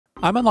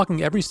I'm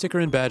unlocking every sticker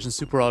and badge in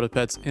Super Auto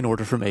Pets in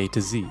order from A to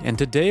Z, and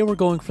today we're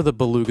going for the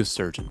Beluga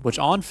Sturgeon, which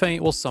on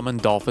Faint will summon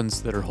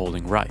dolphins that are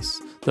holding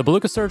rice. The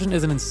Beluga Sturgeon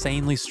is an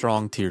insanely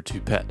strong tier 2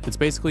 pet. It's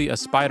basically a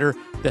spider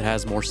that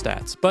has more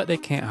stats, but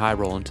it can't high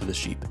roll into the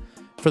sheep.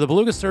 For the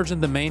Beluga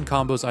Sturgeon, the main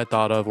combos I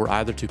thought of were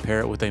either to pair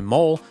it with a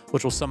mole,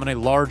 which will summon a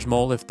large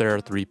mole if there are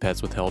 3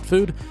 pets with held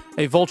food,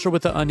 a vulture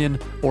with the onion,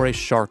 or a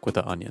shark with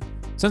the onion.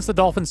 Since the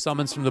dolphin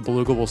summons from the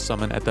Beluga will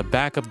summon at the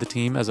back of the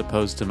team as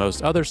opposed to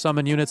most other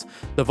summon units,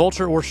 the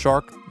vulture or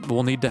shark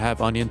will need to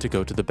have onion to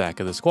go to the back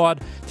of the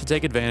squad to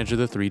take advantage of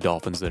the 3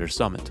 dolphins that are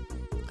summoned.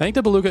 I think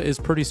the Beluga is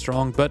pretty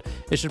strong, but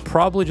it should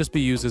probably just be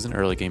used as an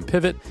early game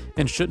pivot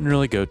and shouldn't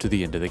really go to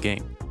the end of the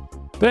game.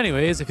 But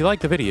anyways, if you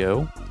like the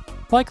video,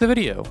 like the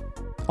video.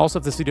 Also,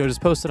 if this video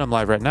just posted, I'm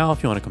live right now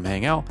if you want to come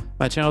hang out.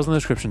 My channel's in the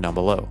description down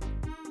below.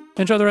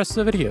 Enjoy the rest of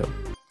the video.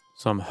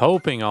 So I'm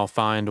hoping I'll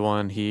find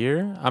one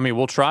here. I mean,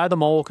 we'll try the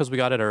mole because we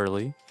got it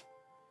early.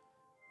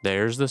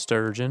 There's the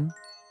sturgeon.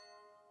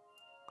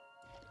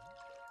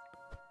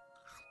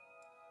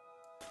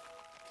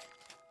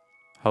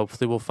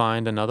 Hopefully we'll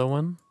find another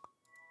one.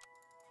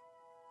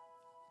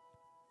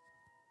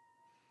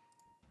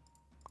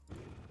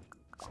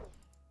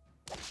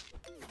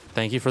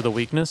 Thank you for the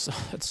weakness.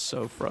 That's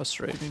so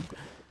frustrating.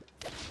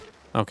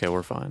 Okay,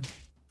 we're fine.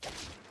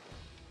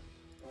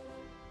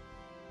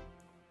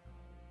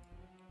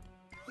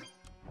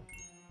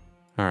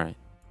 All right.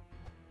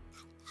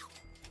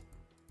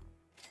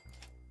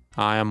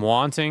 I am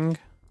wanting.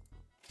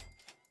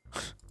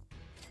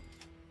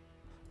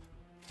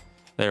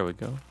 There we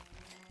go.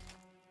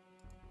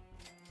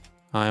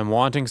 I am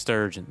wanting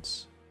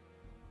sturgeons.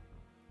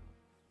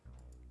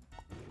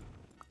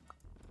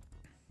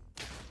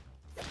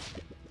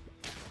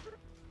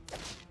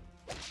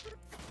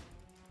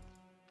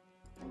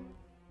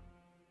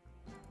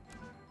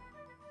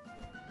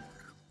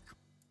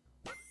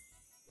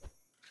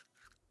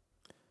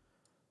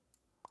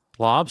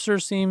 Lobster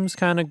seems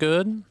kind of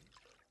good.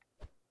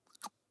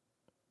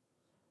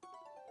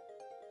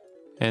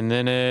 And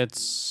then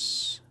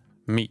it's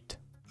meat.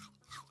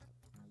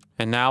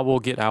 And now we'll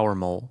get our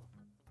mole.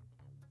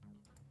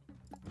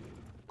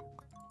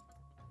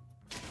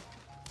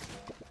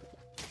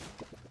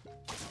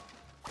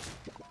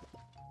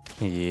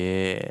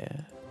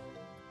 Yeah.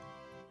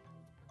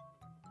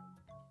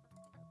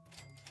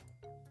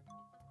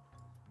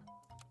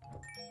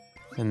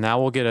 And now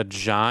we'll get a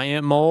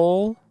giant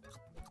mole.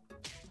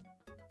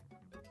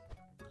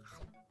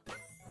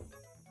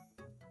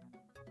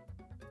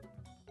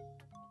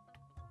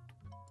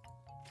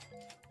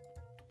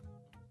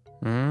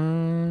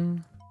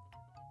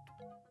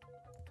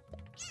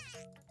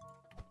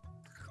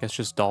 Guess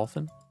just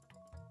dolphin.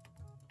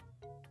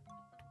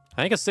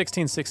 I think a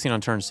 16-16 on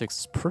turn 6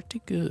 is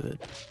pretty good.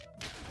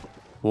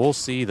 We'll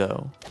see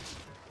though.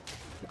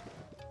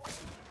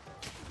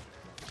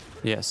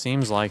 Yeah,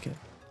 seems like it.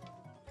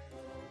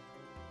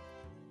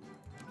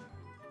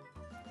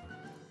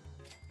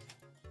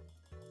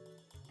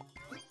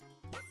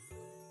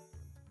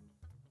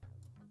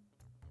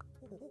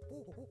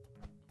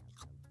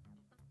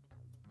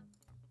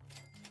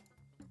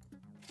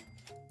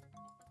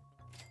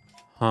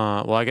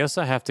 Well, I guess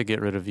I have to get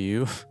rid of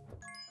you.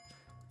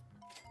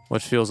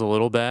 Which feels a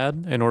little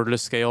bad in order to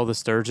scale the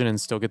sturgeon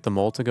and still get the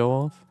mole to go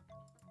off.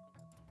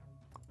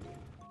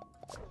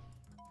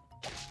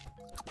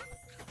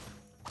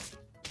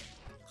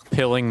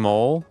 Pilling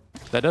mole.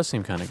 That does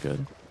seem kind of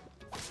good.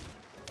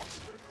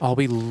 Oh,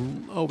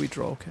 we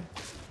draw. Okay.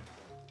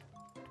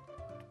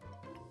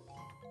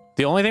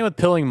 The only thing with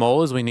pilling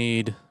mole is we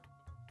need...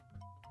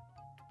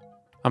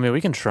 I mean,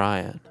 we can try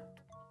it.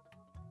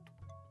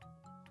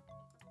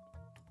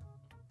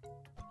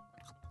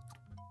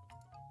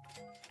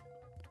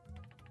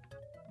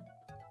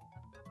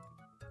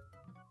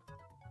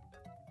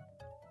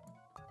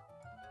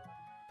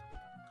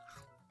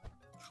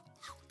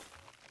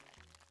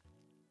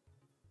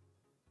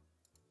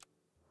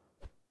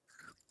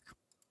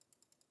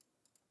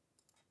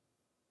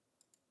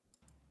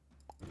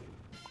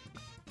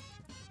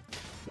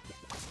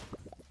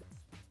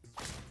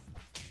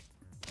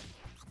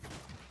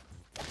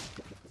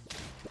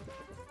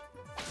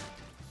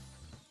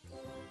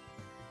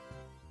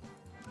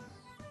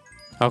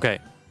 Okay.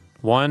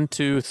 1,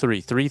 2, 3.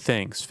 3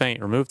 things.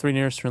 Faint. Remove 3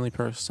 nearest friendly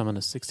perks. Summon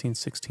a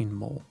 16-16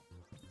 mole.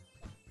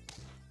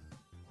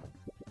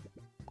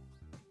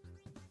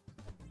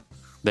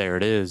 There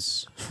it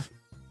is.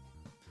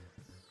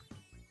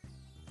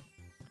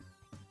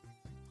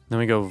 Then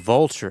we go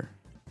vulture.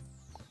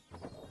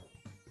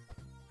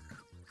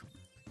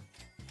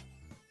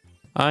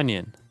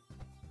 Onion.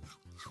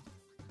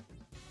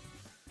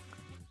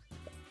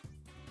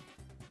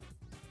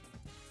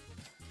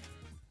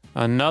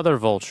 Another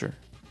vulture.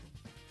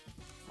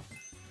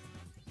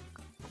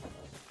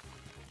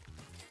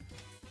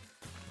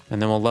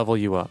 And then we'll level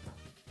you up.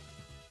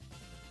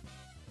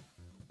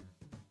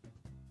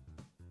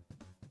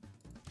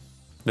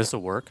 This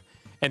will work.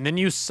 And then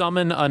you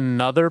summon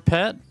another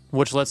pet,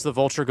 which lets the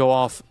vulture go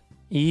off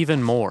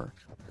even more.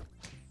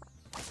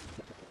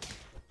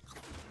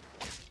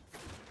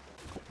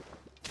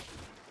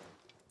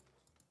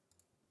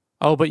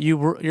 Oh, but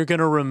you're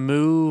gonna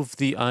remove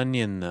the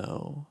onion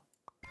though.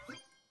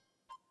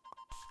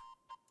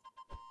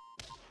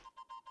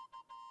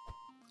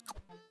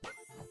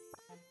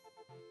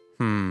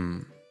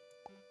 Hmm.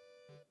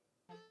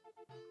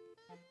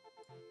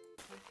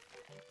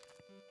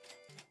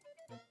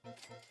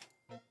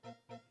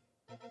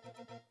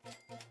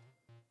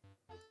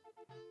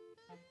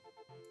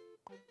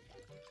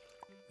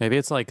 Maybe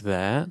it's like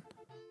that.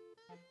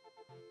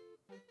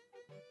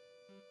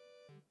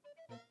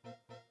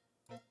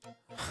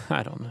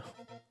 I don't know.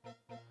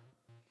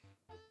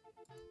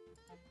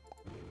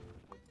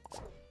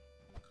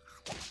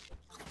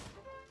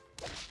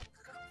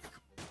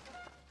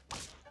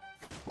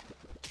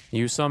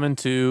 You summon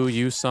two,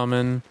 you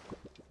summon,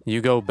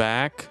 you go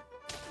back,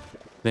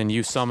 then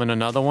you summon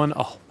another one.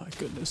 Oh my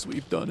goodness,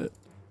 we've done it.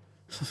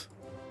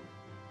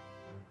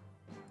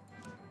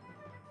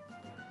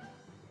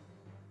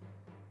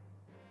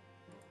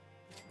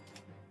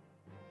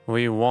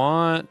 We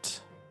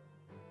want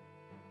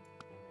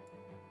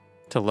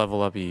to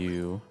level up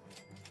you.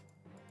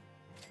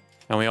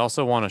 And we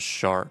also want a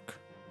shark.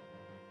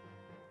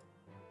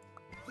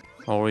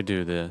 While we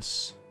do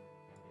this.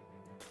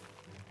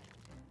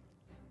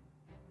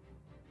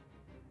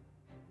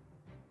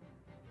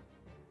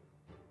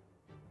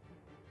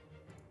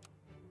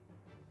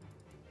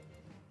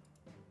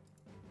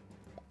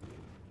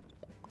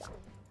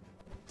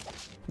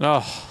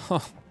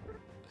 Oh.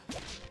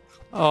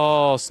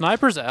 Oh,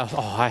 snipers.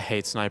 Oh, I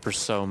hate snipers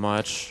so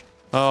much.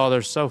 Oh,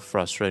 they're so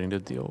frustrating to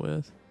deal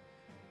with.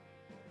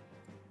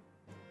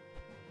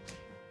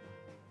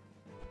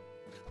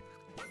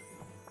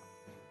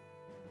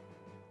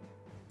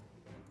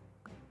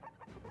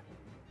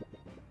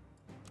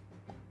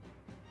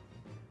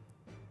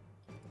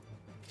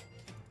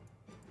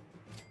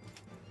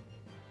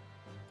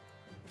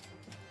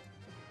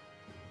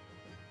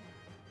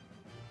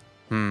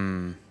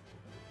 Hmm.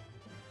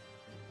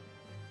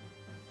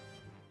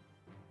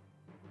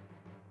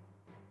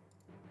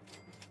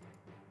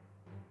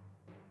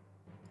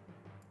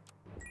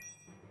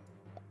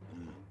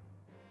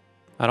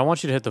 I don't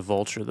want you to hit the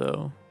vulture,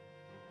 though.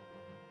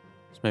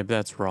 So maybe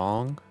that's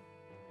wrong.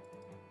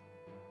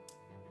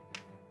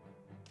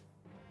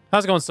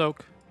 How's it going,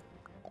 Soak?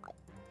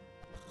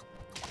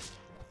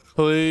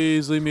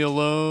 Please leave me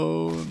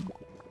alone.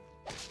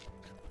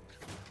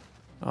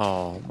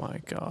 Oh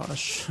my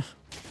gosh.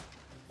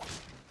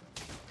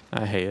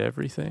 I hate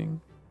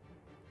everything.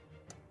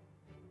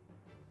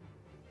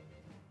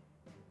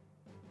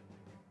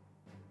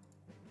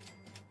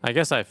 I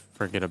guess I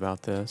forget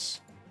about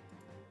this.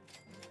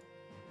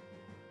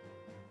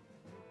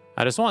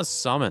 I just want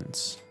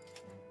summons.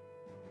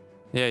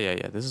 Yeah.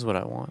 This is what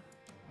I want.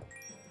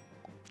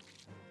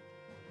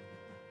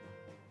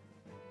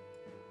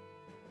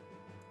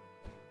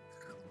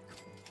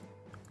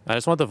 I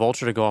just want the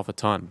vulture to go off a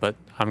ton, but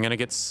I'm gonna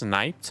get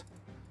sniped.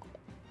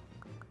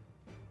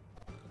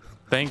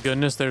 Thank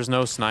goodness there's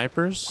no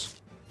snipers.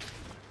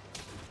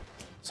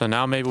 So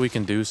now maybe we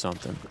can do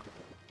something.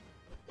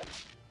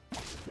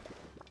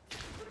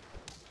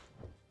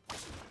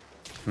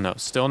 No,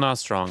 still not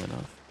strong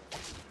enough.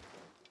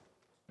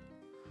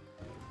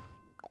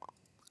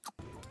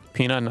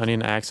 Peanut and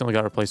onion accidentally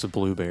got replaced with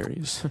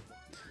blueberries.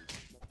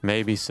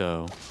 Maybe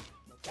so.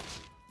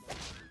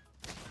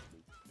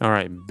 All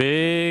right,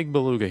 big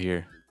beluga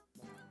here.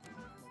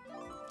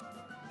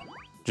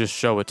 Just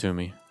show it to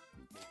me.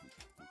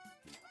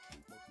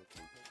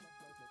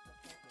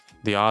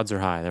 The odds are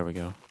high. There we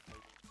go.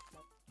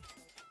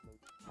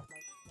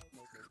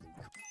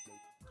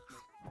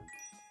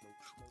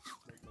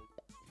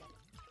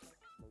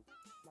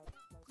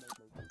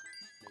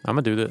 I'm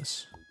gonna do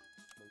this.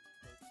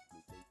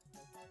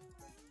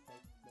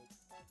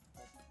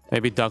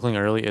 Maybe duckling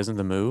early isn't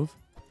the move.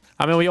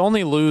 I mean, we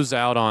only lose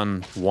out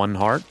on one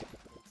heart.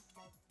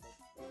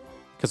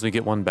 Because we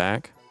get one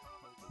back.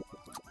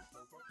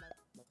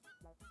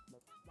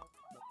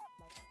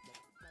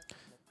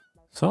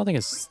 So I don't think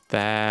it's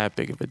that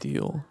big of a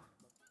deal.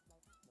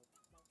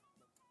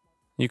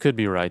 You could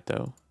be right,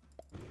 though.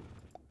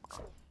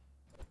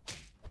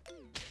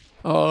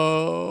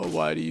 Oh,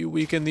 why do you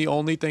weaken the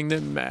only thing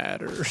that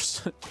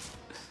matters?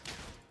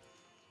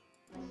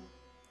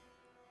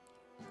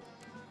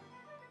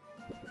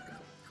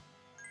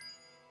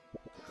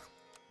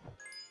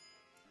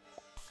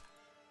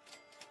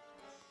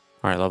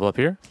 All right, level up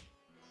here.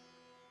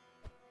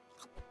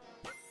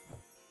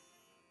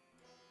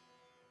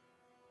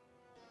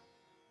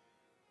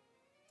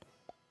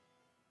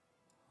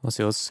 Let's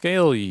see, let's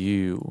scale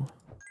you.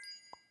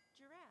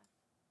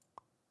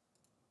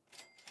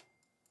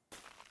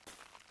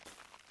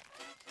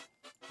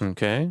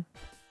 Okay.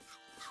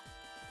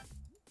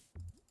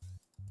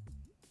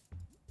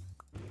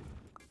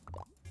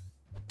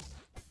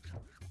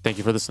 Thank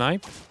you for the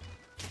snipe.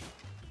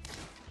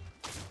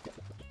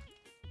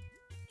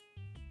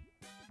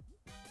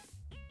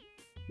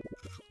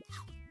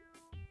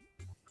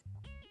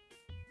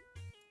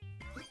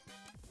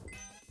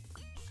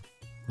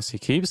 Let's see,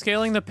 keep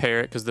scaling the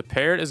parrot because the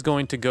parrot is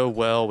going to go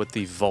well with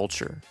the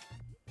vulture.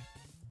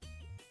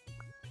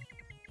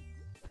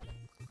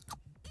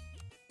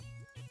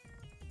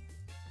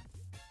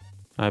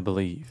 I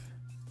believe.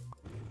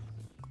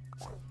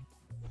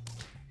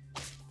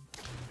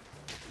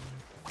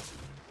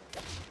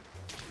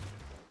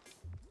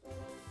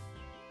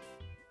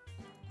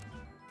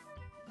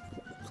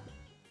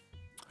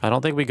 I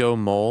don't think we go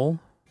mole.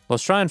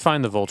 Let's try and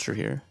find the vulture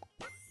here.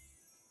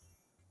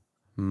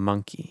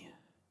 Monkey.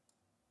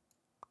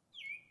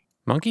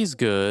 Monkey's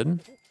good.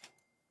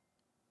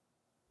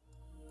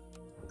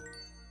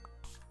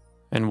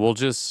 And we'll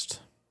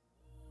just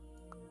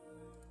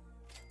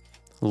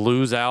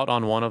lose out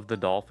on one of the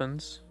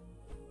dolphins.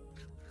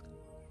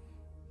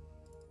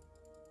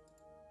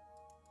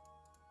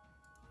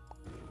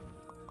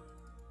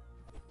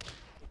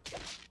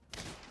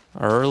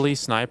 Early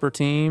sniper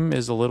team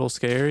is a little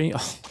scary.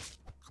 Oh.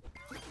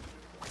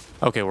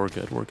 Okay, we're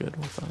good. We're good.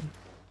 We're fine.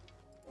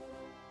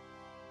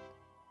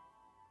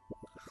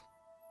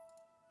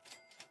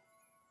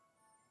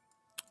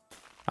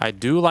 I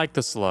do like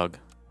the slug.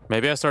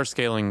 Maybe I start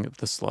scaling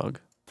the slug.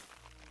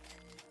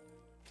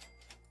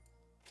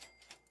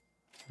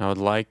 I would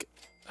like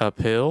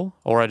uphill,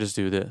 or I just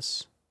do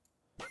this.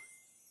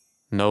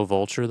 No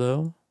vulture,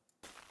 though.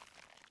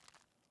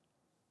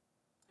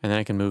 And then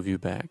I can move you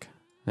back.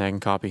 And I can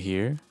copy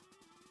here.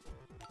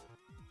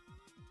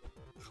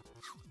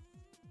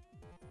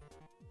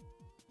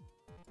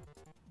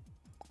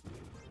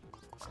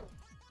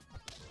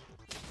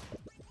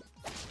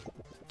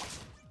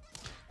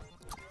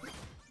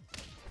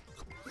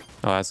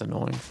 Oh, that's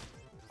annoying.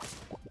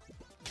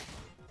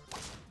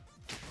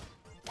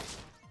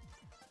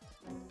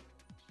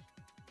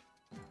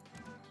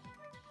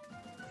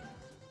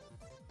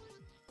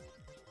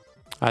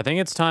 I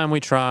think it's time we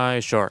try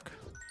shark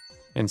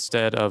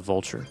instead of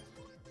vulture.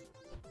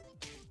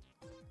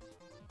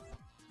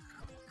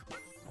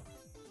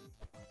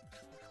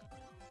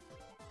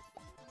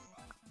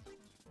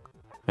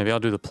 Maybe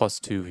I'll do the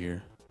 +2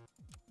 here.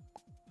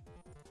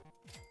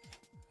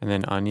 And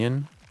then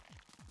onion.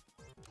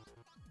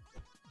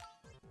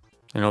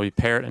 And it'll be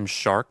parrot and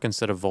shark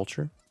instead of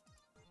vulture.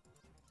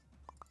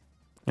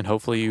 And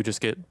hopefully you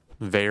just get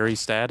very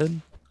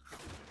statted.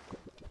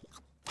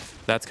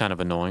 That's kind of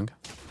annoying.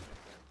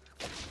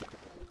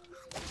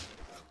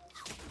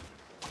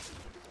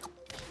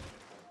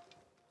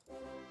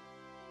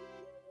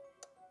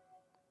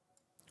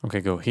 Okay,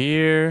 go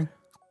here.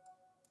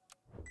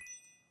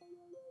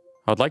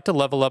 I would like to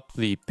level up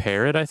the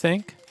parrot, I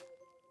think.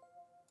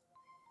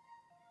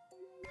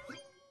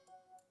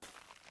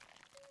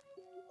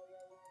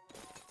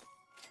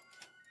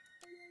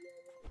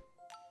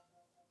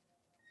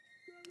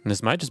 And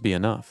this might just be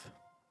enough.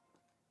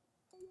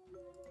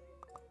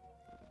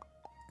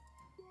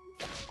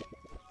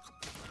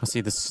 Let's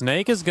see, the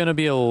snake is going to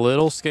be a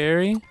little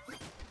scary.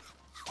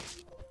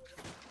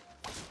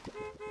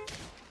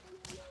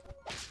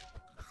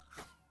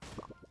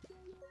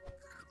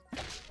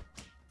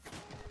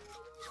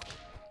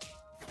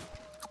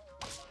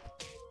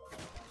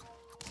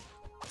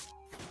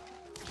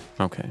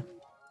 Okay.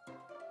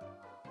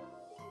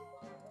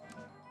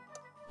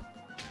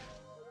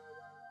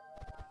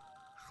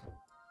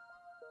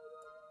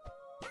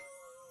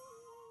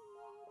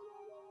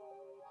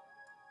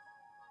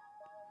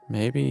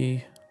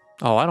 Maybe...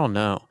 Oh, I don't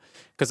know.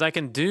 Because I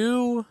can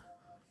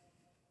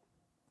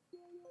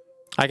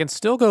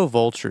still go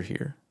vulture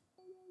here.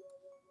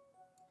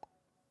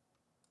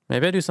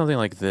 Maybe I do something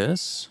like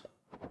this.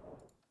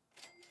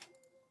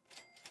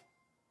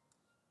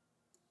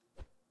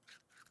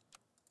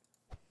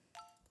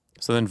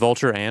 So then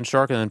vulture and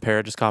shark, and then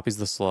parrot just copies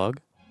the slug.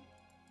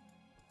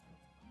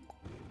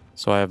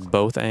 So I have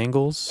both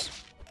angles.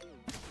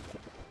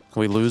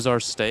 We lose our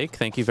stake.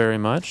 Thank you very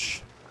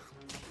much.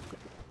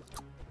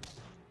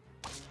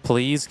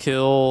 Please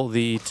kill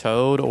the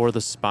toad or the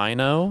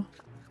Spino.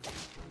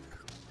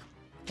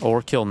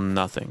 Or kill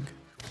nothing.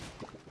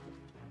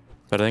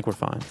 But I think we're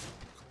fine.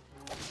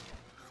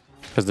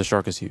 Because the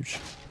shark is huge.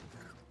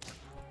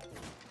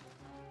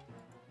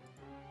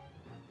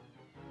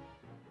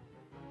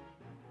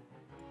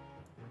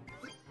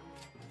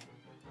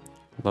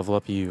 Level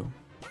up you.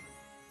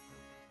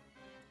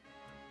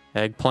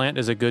 Eggplant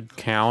is a good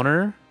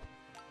counter.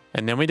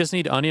 And then we just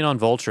need onion on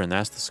vulture, and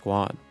that's the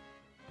squad.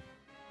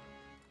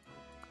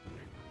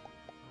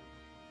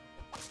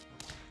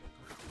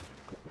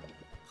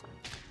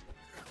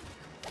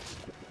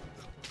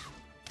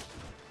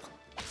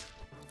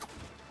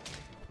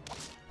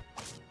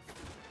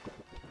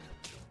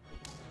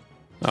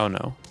 Oh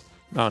no.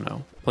 Oh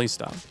no. Please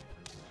stop.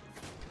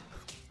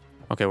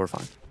 Okay, we're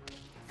fine.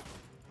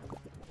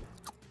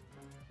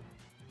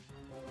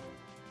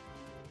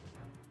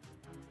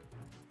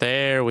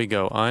 There we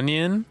go.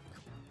 Onion.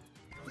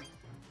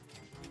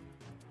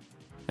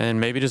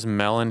 And maybe just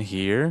melon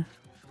here.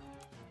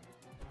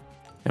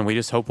 And we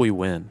just hope we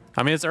win.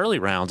 I mean, it's early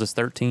rounds. It's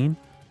 13.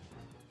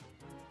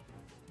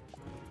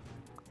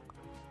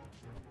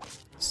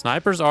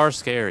 Snipers are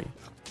scary.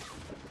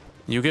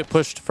 You get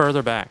pushed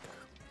further back.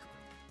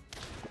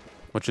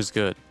 Which is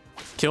good.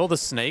 Kill the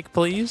snake,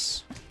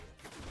 please.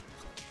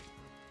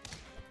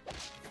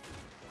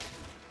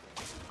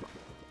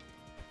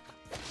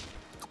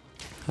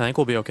 I think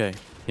we'll be okay.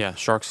 Yeah,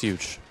 shark's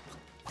huge.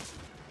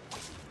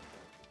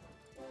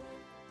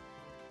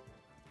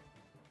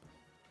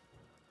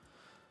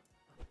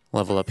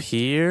 Level up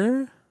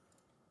here.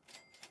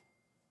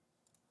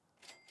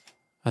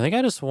 I think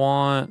I just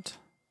want...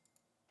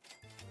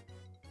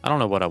 I don't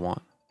know what I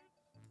want.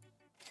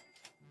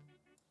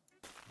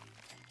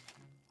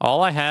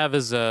 All I have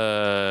is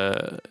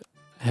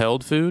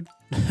held food,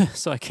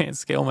 so I can't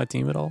scale my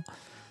team at all.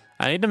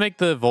 I need to make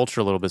the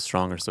vulture a little bit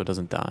stronger so it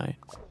doesn't die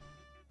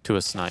to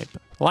a snipe.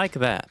 Like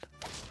that.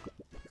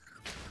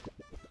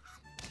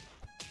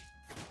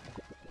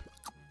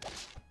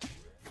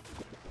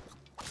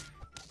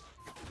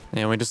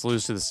 And we just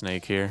lose to the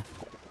snake here.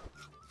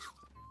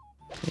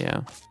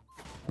 Yeah,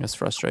 that's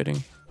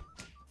frustrating.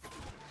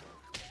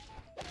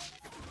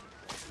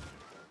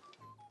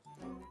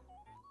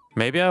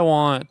 Maybe I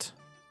want...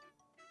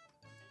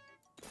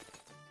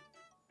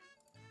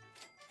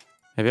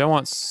 Maybe I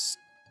want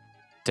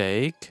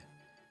steak?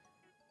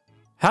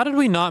 How did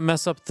we not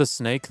mess up the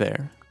snake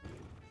there?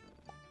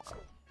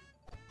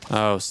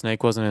 Oh,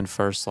 snake wasn't in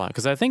first slot.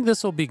 Because I think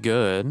this will be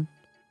good.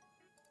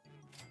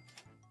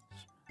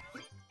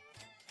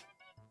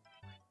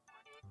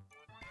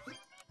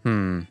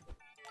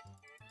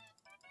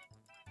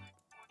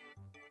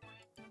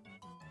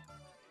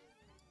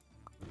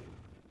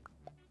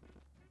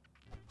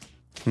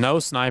 No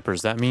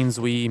snipers. That means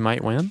we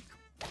might win.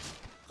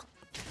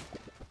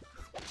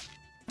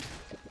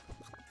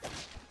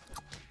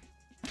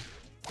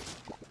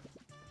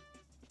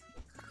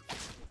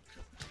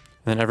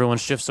 Then everyone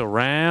shifts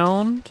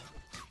around.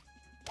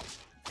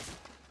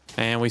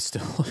 And we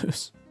still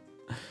lose.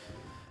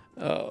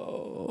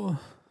 Oh.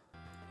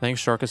 I think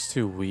shark is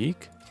too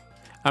weak.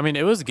 I mean,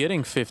 it was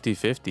getting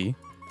 50-50.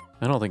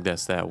 I don't think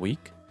that's that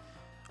weak.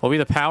 Will be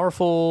the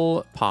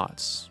powerful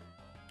pots.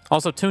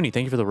 Also, Toonie,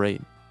 thank you for the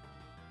raid.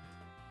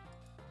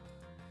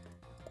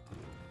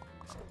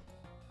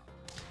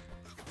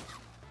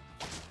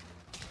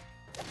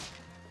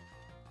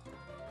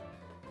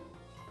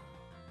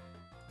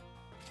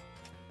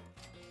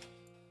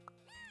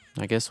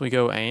 I guess we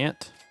go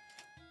ant.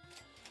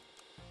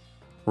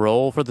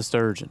 Roll for the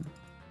sturgeon.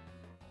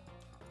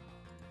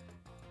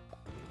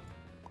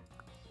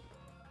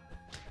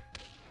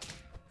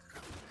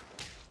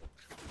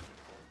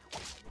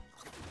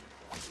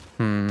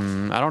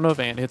 I don't know if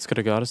ant hits could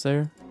have got us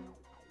there.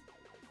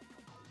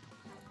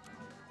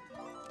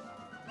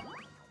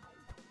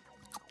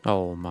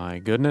 Oh my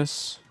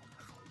goodness.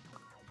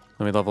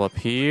 Let me level up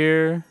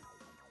here.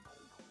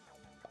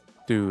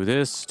 Do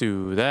this,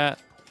 do that.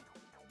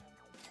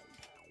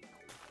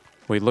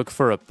 We look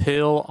for a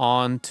pill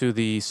onto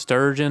the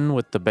sturgeon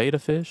with the beta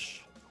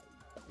fish.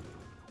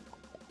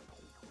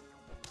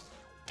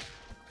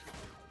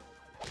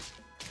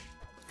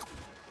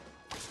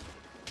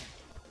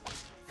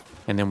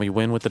 And then we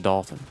win with the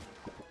dolphin.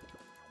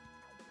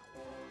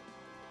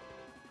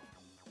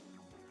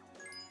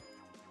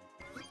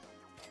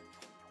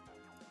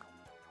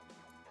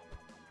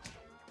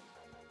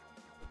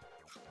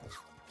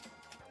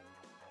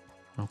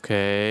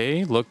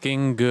 Okay,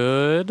 looking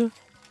good.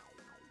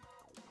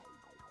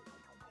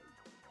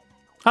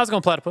 How's it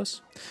going,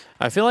 Platypus?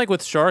 I feel like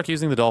with Shark,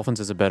 using the dolphins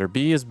is a better.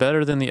 B is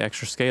better than the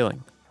extra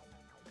scaling.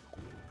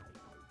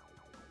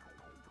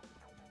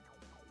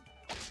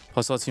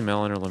 Plus lets you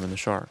melon or lemon the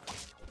shark.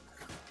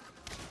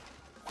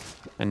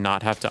 And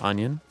not have to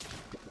onion.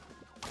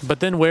 But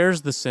then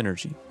where's the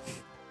synergy?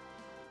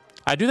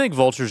 I do think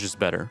Vulture's just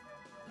better.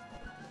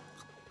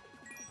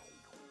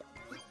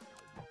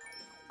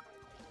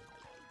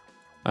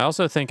 I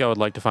also think I would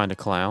like to find a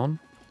clown.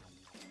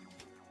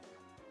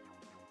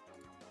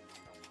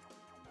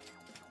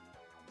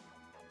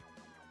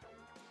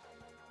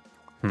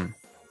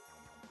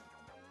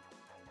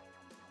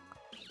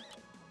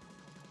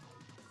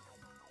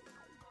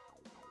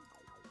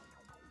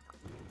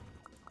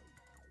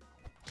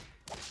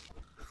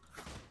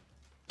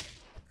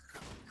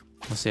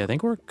 Let's see, I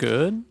think we're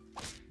good.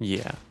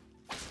 Yeah.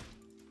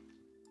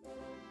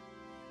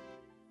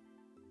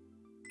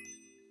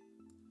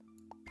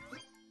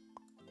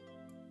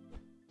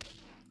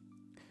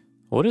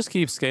 We'll just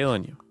keep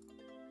scaling you.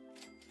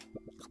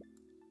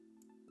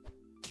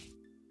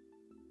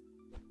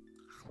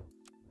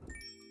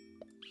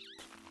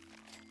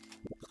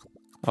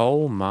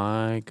 Oh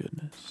my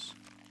goodness.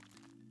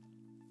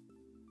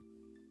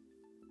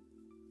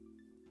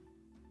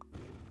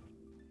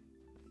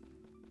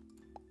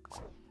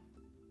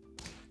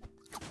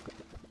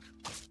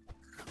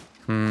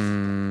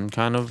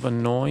 Kind of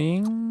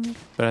annoying,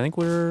 but I think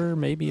we're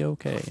maybe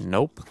okay.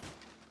 Nope.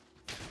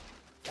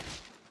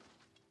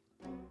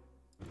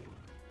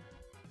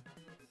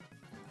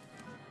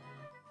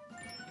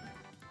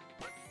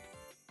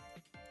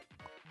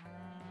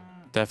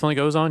 Definitely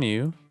goes on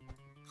you.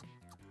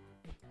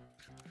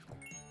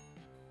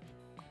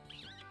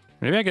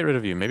 Maybe I get rid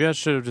of you. Maybe I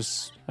should have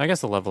just... I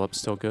guess the level up's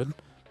still good.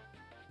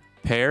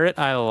 Parrot,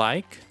 I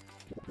like.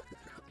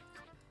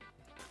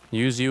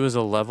 Use you as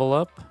a level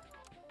up.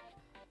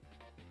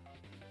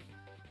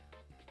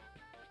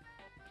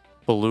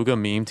 Beluga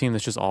meme team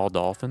that's just all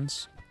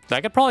dolphins.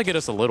 That could probably get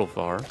us a little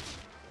far.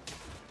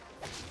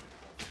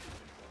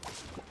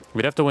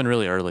 We'd have to win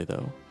really early,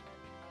 though.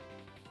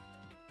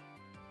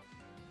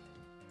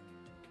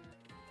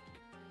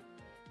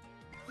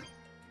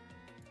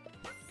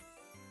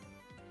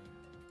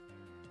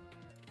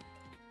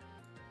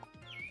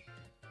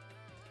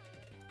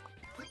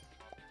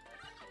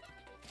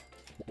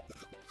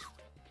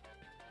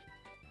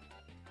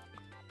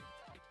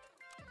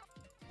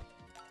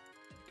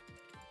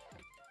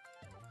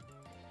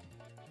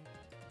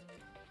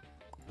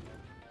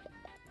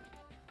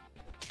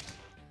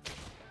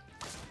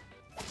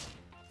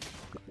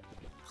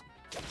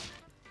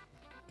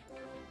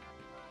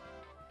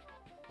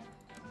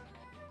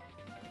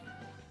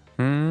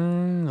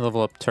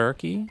 Level up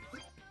turkey.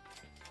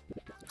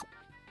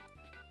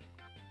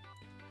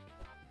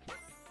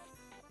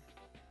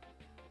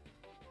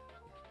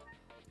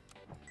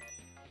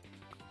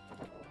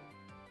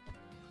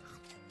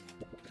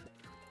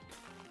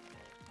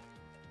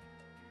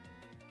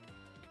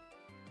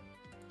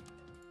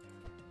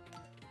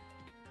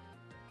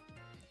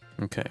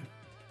 Okay.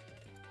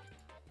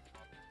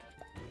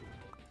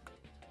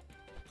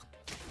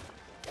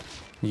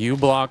 You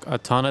block a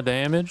ton of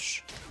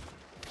damage.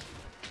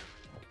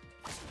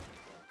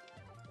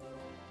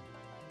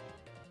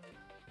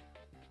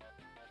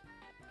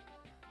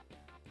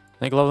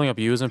 I think leveling up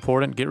you is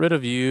important. Get rid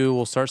of you.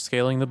 We'll start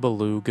scaling the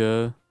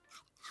beluga.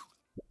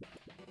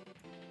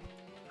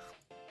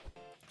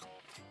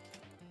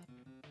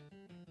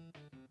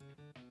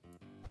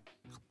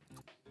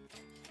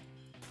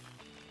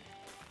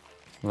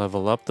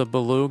 Level up the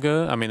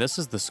beluga. I mean, this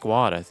is the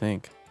squad, I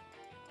think.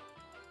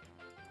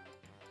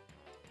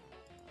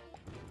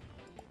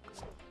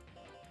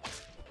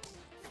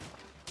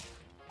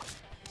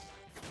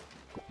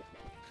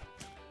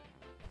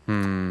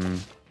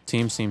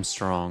 Team seems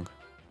strong.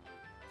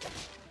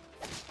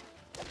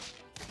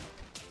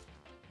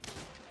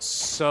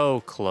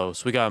 So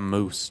close. We got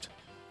moosed.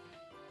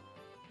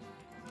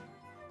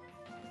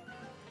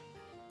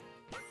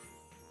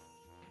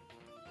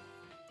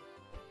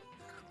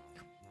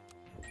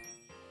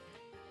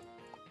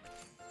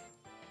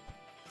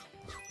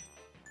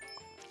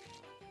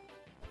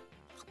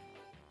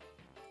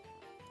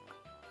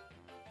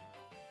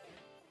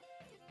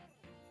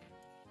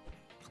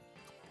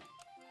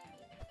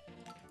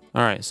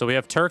 All right, so we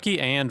have turkey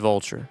and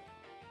vulture.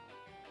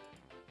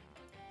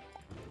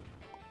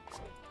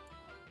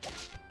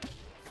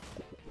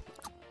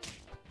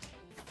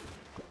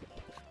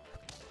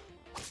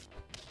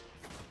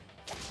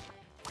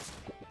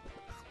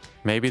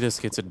 Maybe this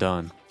gets it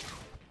done.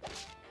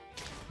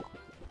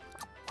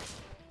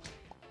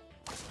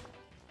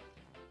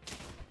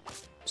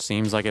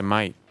 Seems like it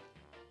might.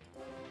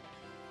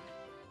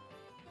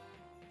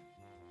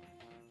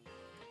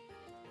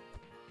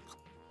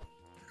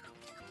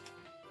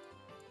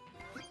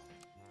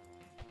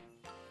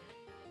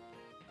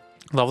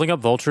 Leveling up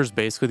vulture is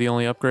basically the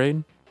only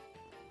upgrade.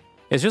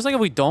 It's just like if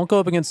we don't go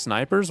up against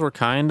snipers, we're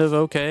kind of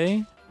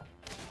okay.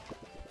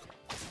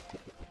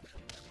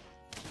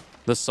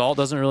 The salt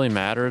doesn't really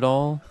matter at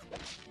all.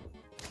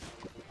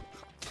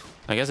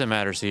 I guess it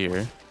matters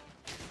here.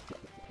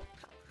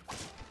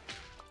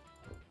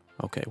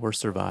 Okay, we're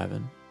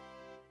surviving.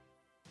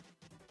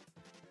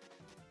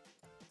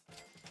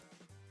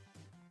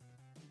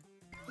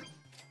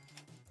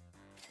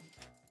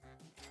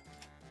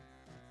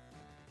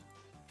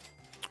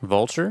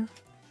 Vulture,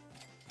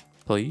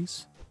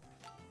 please.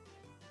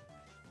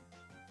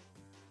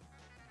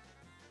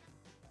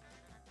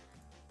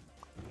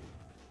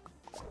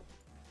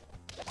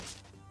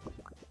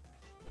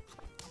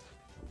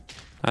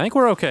 I think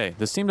we're okay.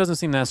 This team doesn't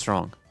seem that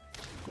strong.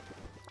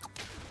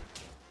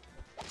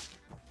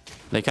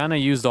 They kind of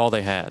used all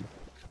they had.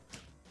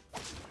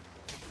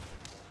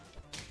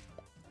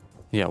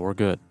 Yeah, we're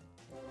good.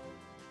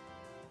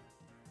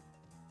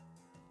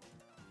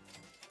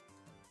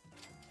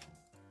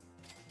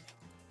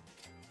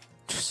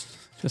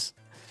 Just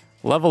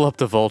level up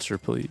the vulture,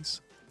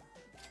 please.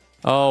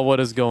 Oh, what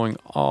is going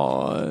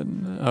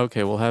on?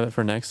 Okay, we'll have it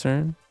for next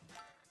turn.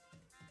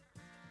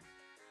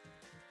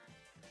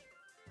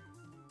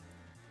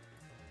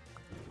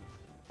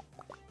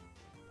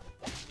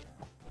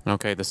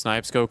 Okay, the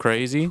snipes go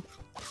crazy.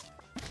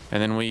 And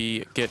then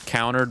we get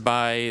countered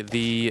by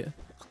the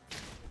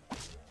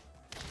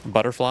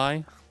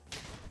butterfly.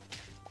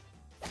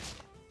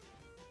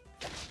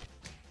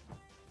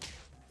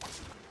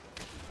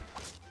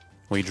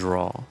 We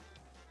draw.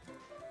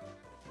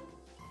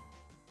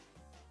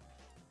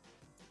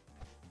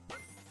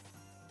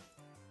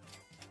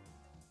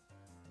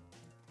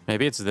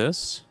 Maybe it's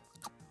this?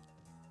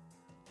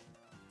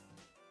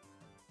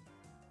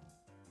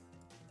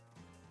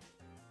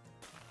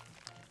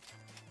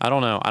 I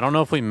don't know. I don't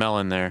know if we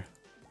melon there.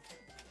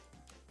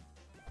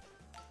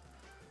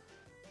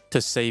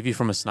 To save you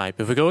from a snipe.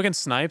 If we go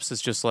against snipes,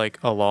 it's just like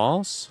a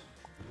loss.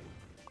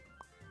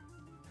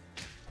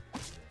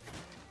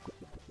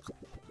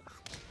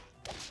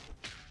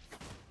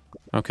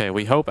 Okay,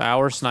 we hope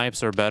our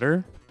snipes are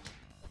better.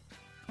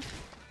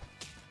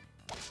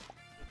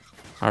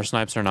 Our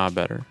snipes are not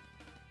better.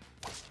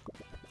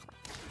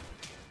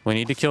 We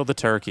need to kill the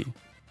turkey.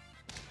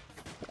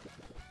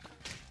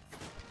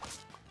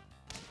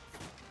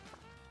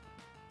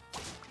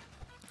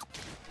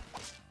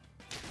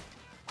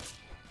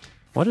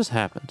 What just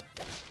happened?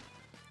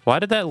 Why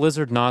did that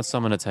lizard not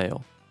summon a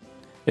tail?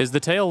 Is the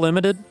tail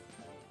limited?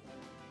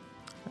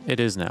 It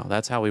is now.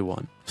 That's how we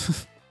won.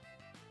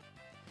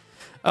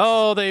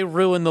 Oh, they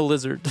ruined the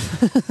lizard.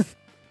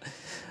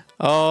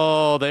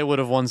 Oh, they would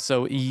have won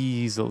so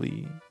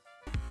easily.